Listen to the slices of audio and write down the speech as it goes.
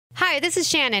Hi, this is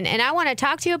Shannon, and I want to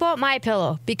talk to you about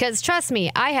MyPillow because, trust me,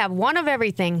 I have one of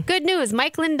everything. Good news,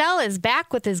 Mike Lindell is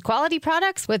back with his quality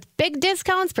products with big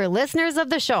discounts for listeners of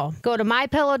the show. Go to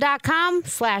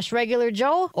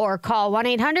MyPillow.com/regularjoe or call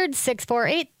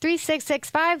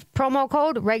 1-800-648-3665, promo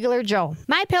code regularjoe.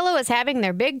 MyPillow is having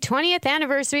their big 20th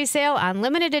anniversary sale on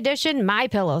limited edition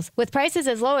MyPillows with prices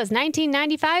as low as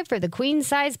 $19.95 for the queen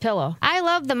size pillow. I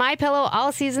love the MyPillow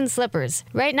all-season slippers.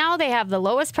 Right now, they have the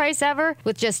lowest price ever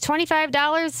with just $25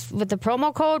 with the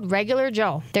promo code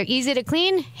regularjoe. They're easy to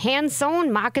clean,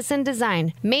 hand-sewn moccasin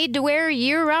design, made to wear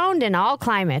year-round in all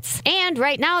climates. And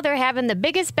right now, they're having the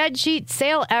biggest bedsheet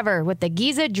sale ever with the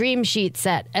Giza Dream Sheet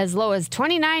set as low as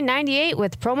 $29.98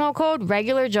 with promo code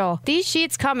regularjoe. These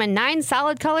sheets come in 9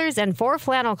 solid colors and 4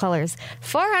 flannel colors.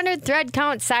 400 thread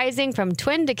count sizing from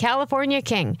twin to California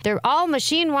king. They're all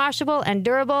machine washable and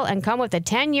durable and come with a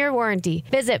 10-year warranty.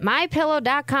 Visit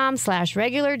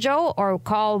mypillow.com/regularjoe or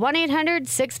call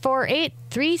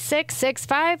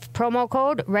 1-800-648-3665, promo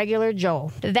code regularjoe.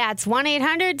 That's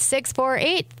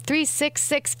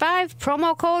 1-800-648-3665,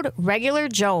 promo code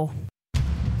regularjoe.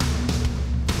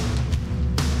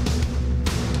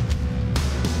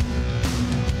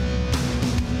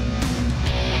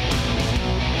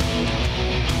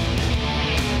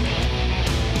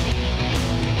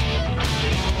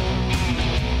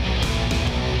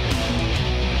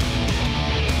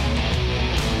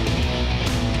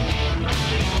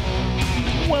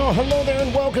 Well, hello there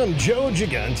and welcome. Joe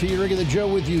Gigante, your regular Joe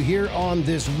with you here on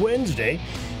this Wednesday.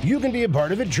 You can be a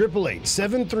part of it.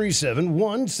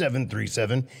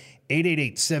 888-737-1737,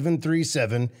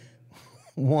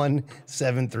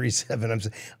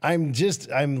 888-737-1737.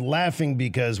 I'm laughing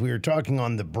because we were talking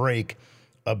on the break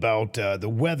about the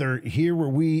weather here where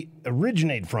we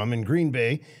originate from in Green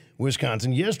Bay,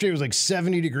 Wisconsin. Yesterday it was like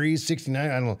 70 degrees, 69.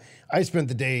 I don't know. I spent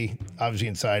the day obviously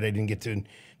inside. I didn't get to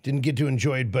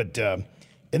enjoy it, but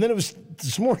and then it was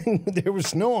this morning, there was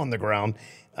snow on the ground,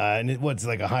 and it's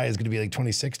like a high is going to be like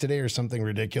 26 today or something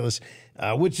ridiculous,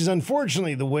 which is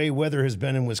unfortunately the way weather has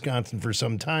been in Wisconsin for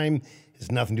some time. It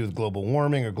has nothing to do with global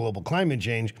warming or global climate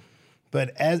change.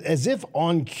 But as if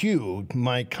on cue,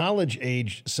 my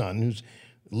college-age son, who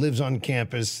lives on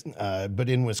campus but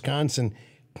in Wisconsin,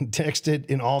 texted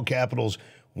in all capitals,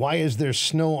 "Why is there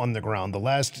snow on the ground?" The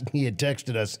last he had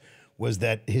texted us was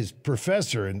that his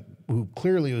professor, and who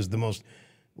clearly was the most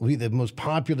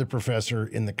popular professor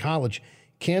in the college,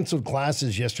 canceled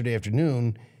classes yesterday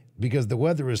afternoon because the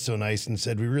weather was so nice and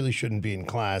said, "We really shouldn't be in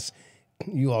class.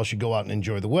 You all should go out and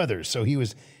enjoy the weather." So he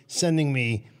was sending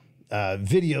me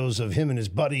videos of him and his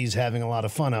buddies having a lot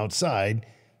of fun outside.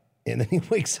 And then he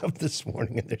wakes up this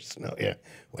morning and there's snow. Yeah.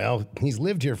 Well, he's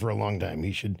lived here for a long time.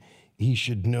 He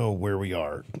should know where we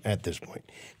are at this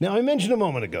point. Now, I mentioned a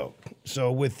moment ago,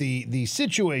 so with the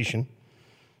situation,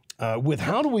 with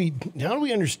how do we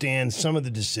understand some of the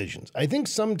decisions? I think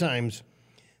sometimes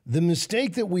the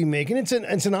mistake that we make, and it's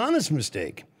an honest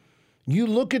mistake. You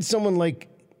look at someone like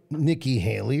Nikki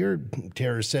Haley or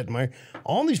Tara Setmeyer,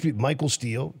 all these people, Michael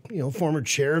Steele, former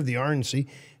chair of the RNC.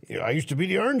 I used to be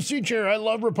the RNC chair. I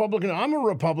love Republican. I'm a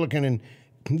Republican. And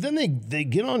then they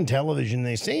get on television.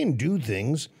 They say and do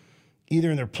things,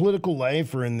 either in their political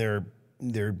life or in their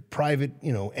private,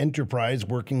 enterprise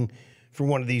working for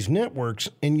one of these networks,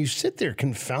 and you sit there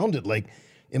confounded, like,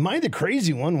 am I the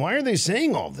crazy one? Why are they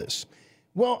saying all this?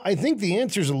 Well, I think the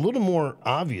answer is a little more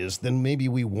obvious than maybe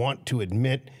we want to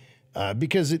admit,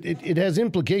 because it has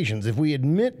implications. If we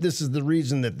admit this is the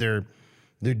reason that they're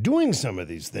doing some of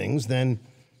these things, then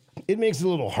it makes it a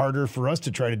little harder for us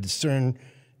to try to discern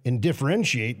and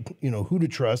differentiate, who to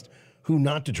trust, who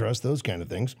not to trust, those kind of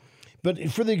things.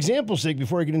 But for the example's sake,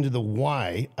 before I get into the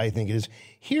why I think it is,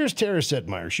 here's Tara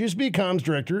Setmeyer. She used to be a comms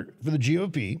director for the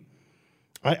GOP.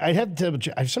 I'd have to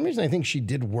tell, for some reason I think she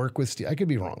did work with Steve. I could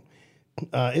be wrong.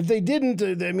 If they didn't,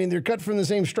 they're cut from the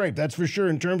same stripe, that's for sure,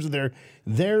 in terms of their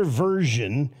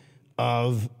version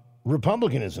of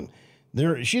Republicanism.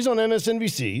 She's on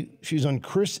MSNBC. She's on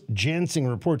Chris Jansing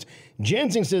Reports.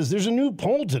 Jansing says there's a new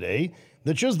poll today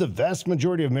that shows the vast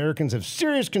majority of Americans have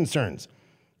serious concerns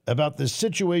about the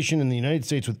situation in the United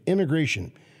States with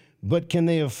immigration, but can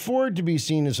they afford to be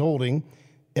seen as holding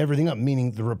everything up,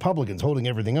 meaning the Republicans holding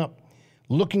everything up,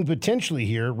 looking potentially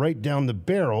here right down the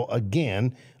barrel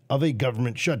again of a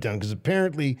government shutdown, because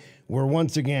apparently we're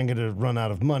once again going to run out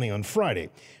of money on Friday.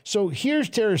 So here's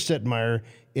Tara Setmeyer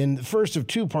in the first of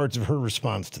two parts of her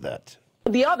response to that.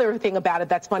 The other thing about it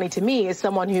that's funny to me is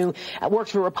someone who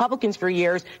worked for Republicans for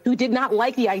years who did not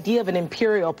like the idea of an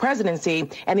imperial presidency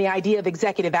and the idea of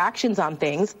executive actions on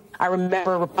things. I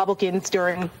remember Republicans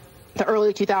during the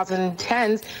early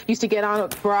 2010s used to get on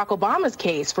Barack Obama's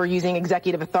case for using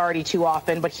executive authority too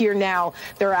often. But here now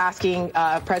they're asking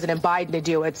President Biden to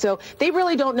do it. So they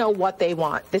really don't know what they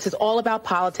want. This is all about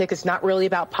politics. It's not really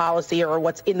about policy or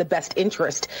what's in the best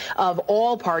interest of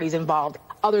all parties involved,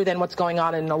 other than what's going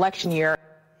on in an election year.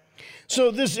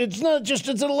 So it's not just,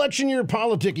 it's an election year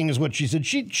politicking is what she said.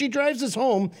 She drives us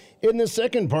home in the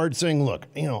second part saying, look,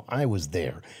 I was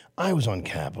there. I was on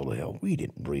Capitol Hill. We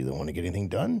didn't really want to get anything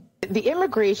done. The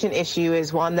immigration issue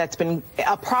is one that's been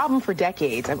a problem for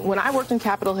decades. When I worked in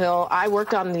Capitol Hill, I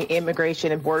worked on the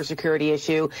immigration and border security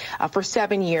issue for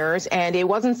 7 years, and it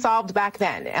wasn't solved back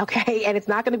then, okay? And it's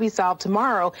not going to be solved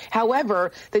tomorrow.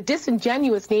 However, the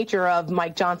disingenuous nature of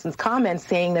Mike Johnson's comments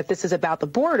saying that this is about the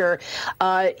border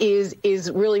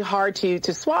is really hard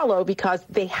to swallow, because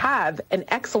they have an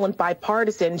excellent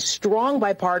bipartisan, strong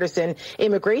bipartisan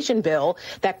immigration bill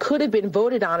that could have been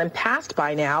voted on and passed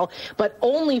by now, but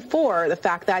only for the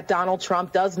fact that Donald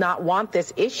Trump does not want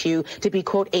this issue to be,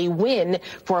 quote, a win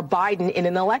for Biden in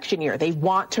an election year. They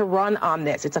want to run on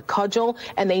this. It's a cudgel,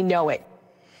 and they know it.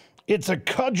 It's a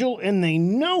cudgel, and they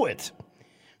know it.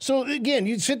 So, again,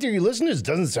 you sit there, you listen to this. It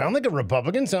doesn't sound like a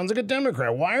Republican. Sounds like a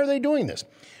Democrat. Why are they doing this?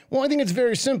 Well, I think it's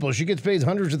very simple. She gets paid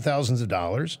hundreds of thousands of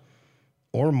dollars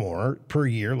or more per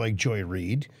year, like Joy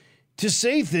Reid, to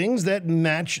say things that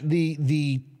match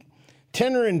the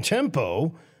tenor and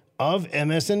tempo of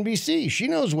MSNBC. She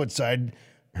knows what side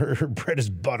her bread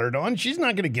is buttered on. She's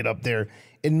not going to get up there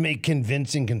and make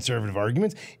convincing conservative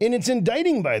arguments. And it's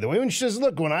indicting, by the way, when she says,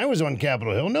 look, when I was on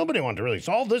Capitol Hill, nobody wanted to really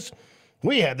solve this.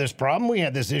 We had this problem. We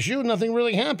had this issue. Nothing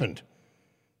really happened.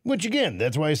 Which, again,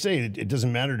 that's why I say it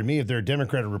doesn't matter to me if they're a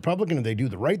Democrat or Republican. If they do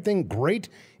the right thing, great.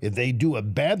 If they do a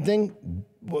bad thing,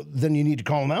 well, then you need to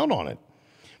call them out on it.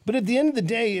 But at the end of the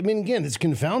day, I mean, again, this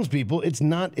confounds people. It's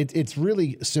not, it's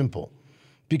really simple,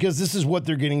 because this is what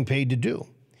they're getting paid to do.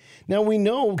 Now, we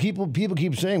know people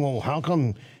keep saying, well, how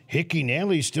come Hickey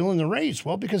Haley's still in the race?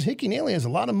 Well, because Hickey Haley has a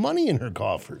lot of money in her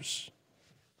coffers.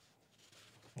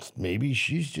 Maybe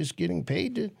she's just getting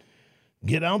paid to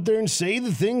get out there and say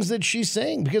the things that she's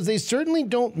saying, because they certainly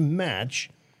don't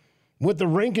match what the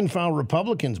rank and file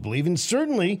Republicans believe, and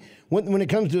certainly when it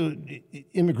comes to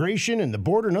immigration and the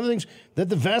border and other things, that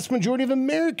the vast majority of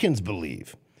Americans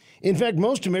believe. In fact,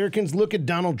 most Americans look at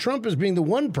Donald Trump as being the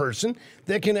one person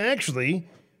that can actually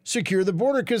secure the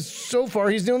border, because so far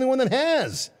he's the only one that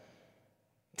has,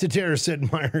 to Tara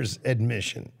Sedmeyer's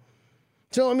admission.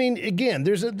 So, I mean, again,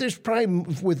 there's probably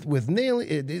with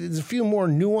Haley, there's a few more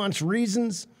nuanced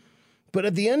reasons, but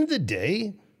at the end of the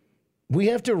day, we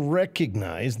have to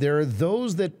recognize there are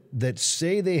those that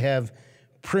say they have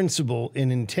principle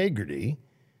and integrity,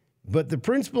 but the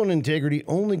principle and integrity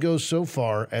only goes so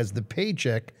far as the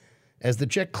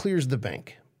check clears the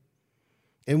bank.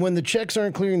 And when the checks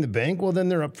aren't clearing the bank, well, then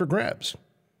they're up for grabs.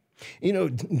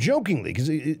 Jokingly, because,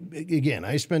 again,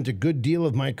 I spent a good deal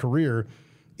of my career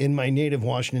in my native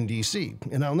Washington, D.C.,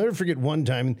 and I'll never forget one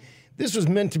time, this was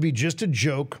meant to be just a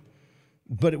joke,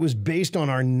 but it was based on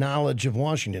our knowledge of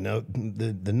Washington. Now,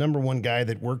 the number one guy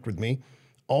that worked with me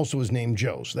also was named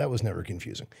Joe, so that was never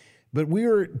confusing. But we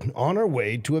were on our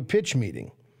way to a pitch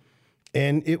meeting,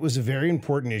 and it was a very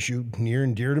important issue, near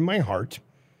and dear to my heart,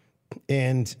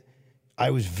 and I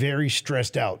was very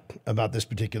stressed out about this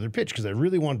particular pitch because I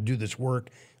really wanted to do this work.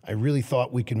 I really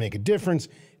thought we could make a difference.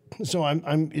 So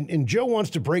and Joe wants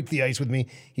to break the ice with me.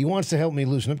 He wants to help me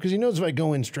loosen up because he knows if I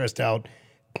go in stressed out,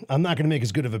 I'm not going to make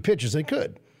as good of a pitch as I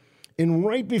could. And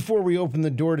right before we open the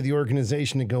door to the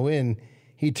organization to go in,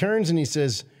 he turns and he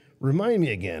says, remind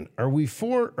me again, are we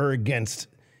for or against?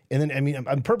 And then,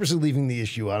 I'm purposely leaving the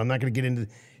issue out. I'm not going to get into,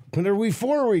 but are we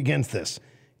for or are we against this?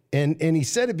 And he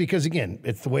said it because, again,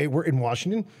 it's the way we're in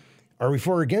Washington. Are we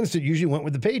for or against it usually went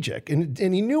with the paycheck. And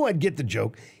he knew I'd get the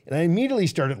joke. And I immediately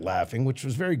started laughing, which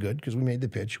was very good because we made the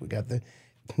pitch. We got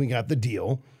the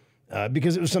deal.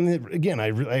 Because it was something that, again,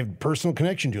 I have personal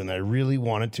connection to and that I really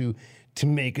wanted to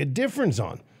make a difference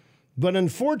on. But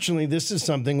unfortunately, this is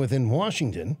something within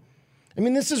Washington.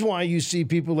 This is why you see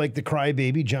people like the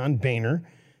crybaby John Boehner.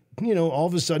 All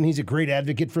of a sudden he's a great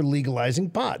advocate for legalizing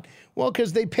pot. Well,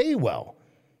 because they pay well.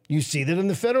 You see that on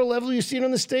the federal level. You see it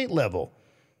on the state level.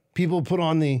 People put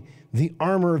on the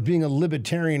armor of being a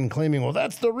libertarian and claiming, well,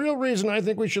 that's the real reason I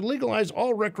think we should legalize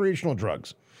all recreational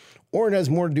drugs. Or it has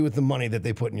more to do with the money that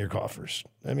they put in your coffers.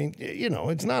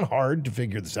 It's not hard to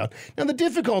figure this out. Now, the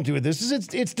difficulty with this is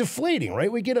it's deflating,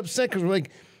 right? We get upset because we're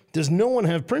like, does no one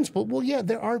have principle? Well, yeah,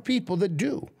 there are people that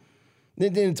do.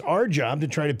 Then it's our job to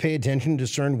try to pay attention and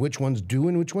discern which ones do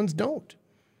and which ones don't.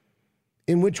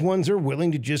 And which ones are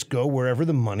willing to just go wherever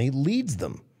the money leads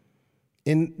them.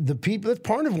 And the people, that's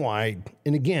part of why,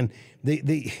 and again,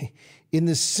 they in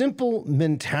the simple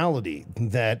mentality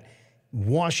that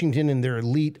Washington and their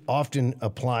elite often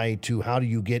apply to how do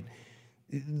you get,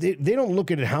 they don't look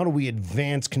at it, how do we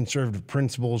advance conservative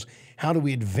principles? How do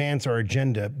we advance our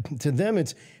agenda? To them,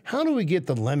 it's how do we get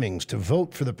the lemmings to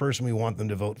vote for the person we want them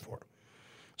to vote for?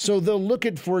 So they'll look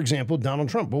at, for example, Donald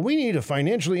Trump. Well, we need a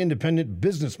financially independent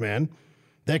businessman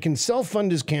that can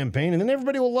self-fund his campaign, and then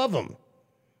everybody will love him.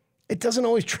 It doesn't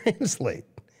always translate.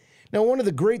 Now, one of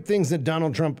the great things that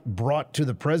Donald Trump brought to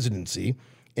the presidency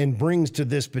and brings to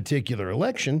this particular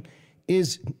election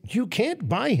is you can't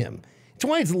buy him. It's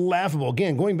why it's laughable.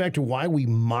 Again, going back to why we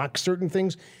mock certain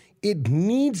things, it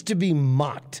needs to be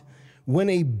mocked. When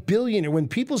a billionaire, when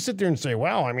people sit there and say,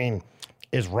 well, I mean,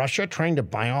 is Russia trying to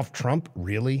buy off Trump?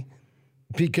 Really?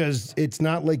 Because it's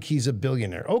not like he's a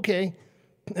billionaire. Okay.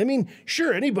 I mean,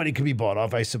 sure, anybody could be bought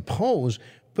off, I suppose.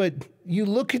 But you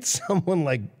look at someone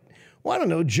like, well, I don't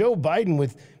know, Joe Biden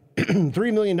with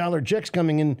 $3 million checks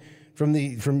coming in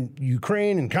from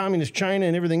Ukraine and communist China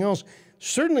and everything else,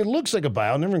 certainly looks like a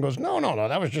buyout. And everyone goes, no,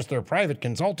 that was just their private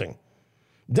consulting.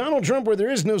 Donald Trump, where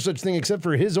there is no such thing except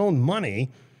for his own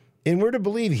money, and we're to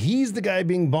believe he's the guy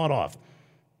being bought off.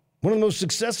 One of the most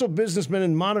successful businessmen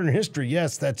in modern history.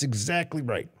 Yes, that's exactly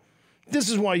right. This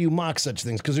is why you mock such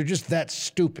things, because they're just that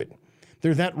stupid.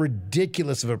 They're that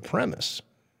ridiculous of a premise.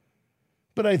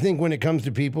 But I think when it comes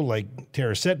to people like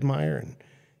Tara Setmeyer and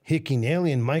Hickey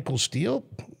Naley and Michael Steele,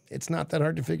 it's not that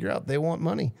hard to figure out. They want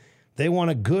money. They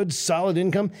want a good, solid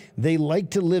income. They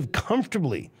like to live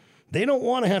comfortably. They don't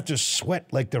want to have to sweat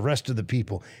like the rest of the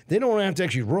people. They don't want to have to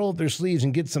actually roll up their sleeves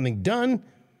and get something done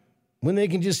when they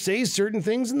can just say certain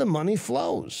things and the money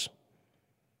flows.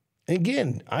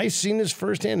 Again, I've seen this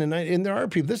firsthand, and there are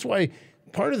people. This is why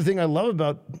part of the thing I love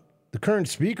about the current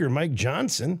speaker, Mike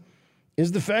Johnson,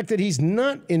 is the fact that he's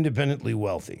not independently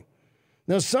wealthy.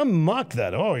 Now, some mock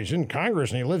that. Oh, he's in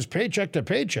Congress and he lives paycheck to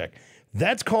paycheck.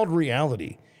 That's called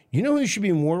reality. You know who you should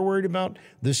be more worried about?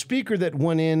 The speaker that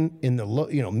went in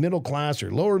the middle class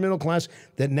or lower middle class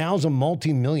that now's a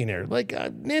multimillionaire, like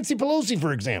Nancy Pelosi,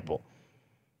 for example.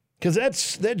 Because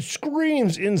that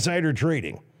screams insider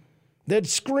trading. That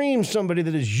screams somebody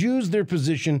that has used their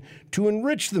position to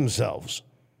enrich themselves.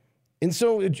 And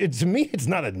so to me, it's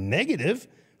not a negative.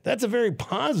 That's a very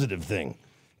positive thing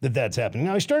that's happening.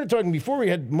 Now, I started talking before we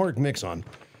had Mark Mix on.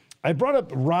 I brought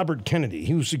up Robert Kennedy,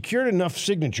 who secured enough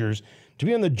signatures to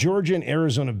be on the Georgia and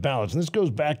Arizona ballots. And this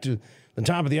goes back to the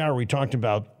top of the hour. We talked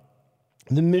about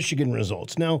the Michigan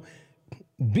results. Now,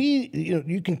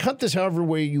 you can cut this however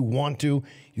way you want to.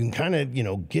 You can kind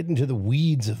of, get into the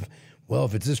weeds of, well,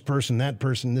 if it's this person, that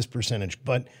person, this percentage.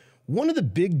 But one of the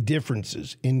big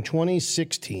differences in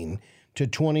 2016 to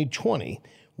 2020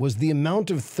 was the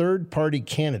amount of third-party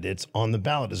candidates on the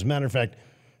ballot. As a matter of fact,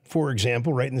 for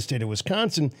example, right in the state of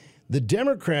Wisconsin, the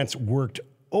Democrats worked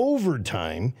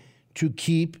overtime to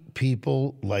keep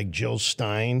people like Jill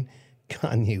Stein.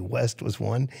 Kanye West was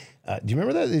one. Do you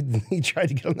remember that? He tried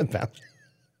to get on the ballot.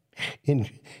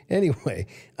 Anyway,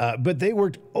 but they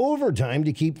worked overtime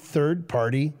to keep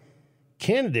third-party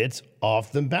candidates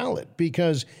off the ballot,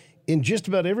 because in just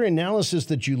about every analysis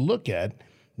that you look at,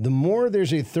 the more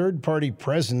there's a third-party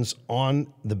presence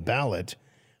on the ballot,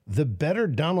 the better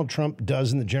Donald Trump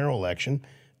does in the general election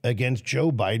against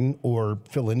Joe Biden or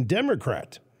fill-in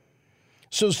Democrat.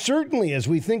 So certainly, as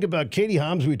we think about Katie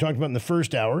Hobbs, we talked about in the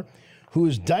first hour, who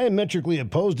is diametrically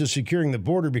opposed to securing the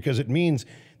border because it means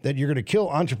that you're going to kill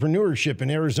entrepreneurship in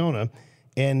Arizona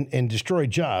and destroy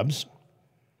jobs.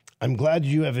 I'm glad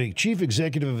you have a chief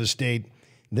executive of a state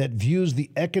that views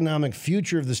the economic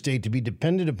future of the state to be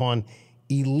dependent upon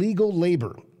illegal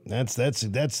labor. That's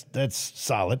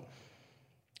solid.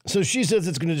 So she says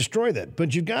it's going to destroy that.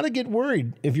 But you've got to get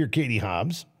worried if you're Katie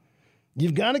Hobbs.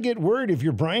 You've got to get worried if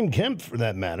you're Brian Kemp, for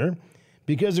that matter,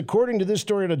 because according to this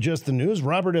story at Just the News,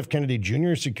 Robert F. Kennedy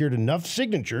Jr. secured enough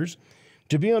signatures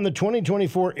to be on the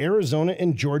 2024 Arizona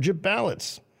and Georgia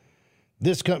ballots.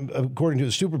 This, according to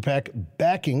a super PAC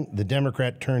backing the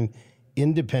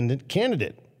Democrat-turned-independent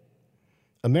candidate.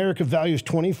 America Values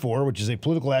 24, which is a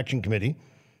political action committee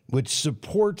which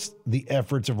supports the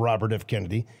efforts of Robert F.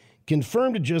 Kennedy,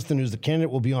 confirmed to Just the News the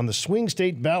candidate will be on the swing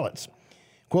state ballots.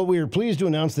 Quote, "We are pleased to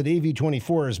announce that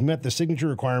AV24 has met the signature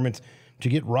requirements to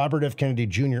get Robert F. Kennedy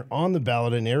Jr. on the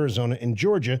ballot in Arizona and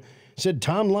Georgia," said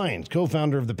Tom Lyons,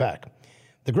 co-founder of the PAC.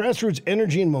 "The grassroots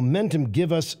energy and momentum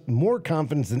give us more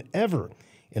confidence than ever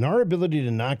in our ability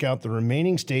to knock out the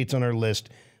remaining states on our list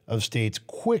of states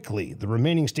quickly," the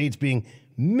remaining states being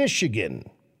Michigan,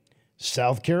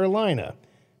 South Carolina,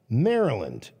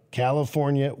 Maryland,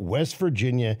 California, West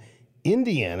Virginia,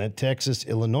 Indiana, Texas,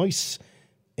 Illinois,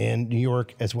 and New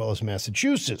York, as well as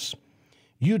Massachusetts.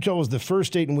 Utah was the first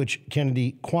state in which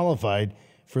Kennedy qualified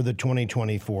for the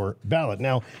 2024 ballot.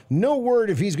 Now, no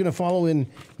word if he's going to follow in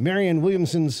Marianne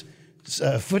Williamson's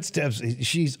footsteps.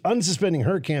 She's unsuspending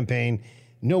her campaign.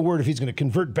 No word if he's going to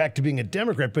convert back to being a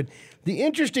Democrat. But the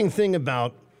interesting thing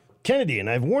about Kennedy, and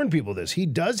I've warned people this, he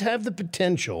does have the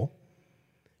potential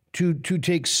to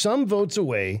take some votes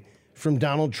away from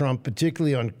Donald Trump,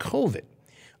 particularly on COVID.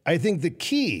 I think the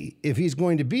key, if he's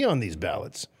going to be on these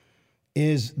ballots,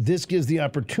 is this gives the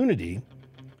opportunity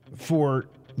for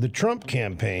the Trump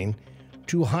campaign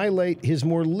to highlight his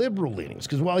more liberal leanings.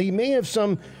 Because while he may have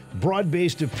some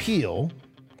broad-based appeal,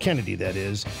 Kennedy that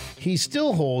is, he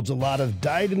still holds a lot of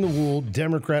dyed-in-the-wool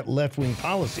Democrat left-wing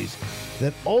policies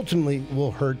that ultimately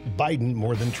will hurt Biden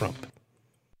more than Trump.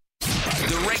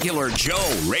 The Regular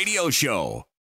Joe Radio Show.